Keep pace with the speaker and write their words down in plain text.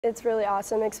It's really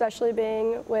awesome, especially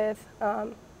being with,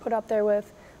 put up there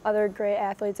with other great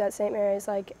athletes at St. Mary's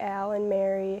like Al and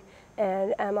Mary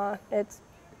and Emma. It's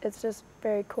just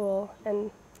very cool,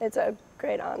 and it's a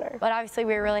great honor. But obviously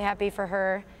we're really happy for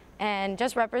her, and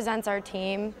just represents our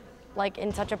team like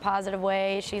in such a positive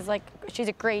way. She's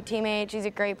a great teammate, she's a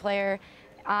great player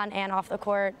on and off the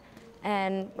court,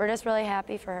 and we're just really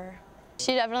happy for her.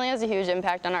 She definitely has a huge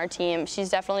impact on our team. She's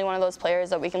definitely one of those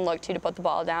players that we can look to put the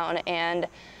ball down, and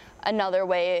another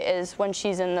way is when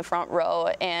she's in the front row,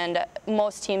 and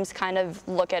most teams kind of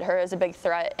look at her as a big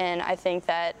threat, and I think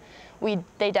that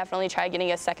they definitely try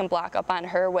getting a second block up on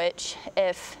her, which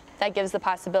if that gives the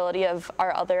possibility of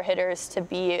our other hitters to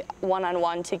be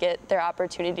one-on-one to get their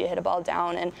opportunity to hit a ball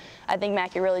down, and I think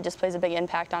Macki really just plays a big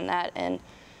impact on that, and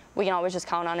we can always just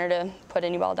count on her to put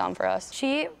any ball down for us.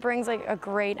 She brings like a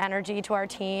great energy to our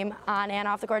team on and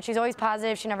off the court. She's always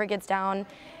positive, she never gets down.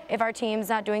 If our team's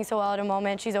not doing so well at a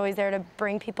moment, she's always there to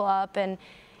bring people up, and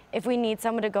if we need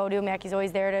someone to go to, Macki's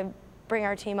always there to bring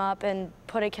our team up and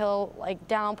put a kill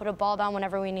down, put a ball down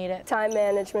whenever we need it. Time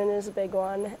management is a big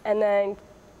one, and then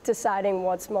deciding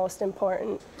what's most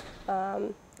important.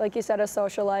 Like you said, a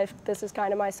social life. This is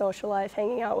kind of my social life,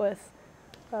 hanging out with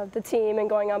the team and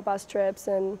going on bus trips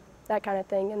and that kind of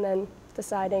thing, and then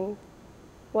deciding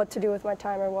what to do with my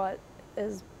time or what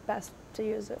is best to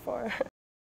use it for.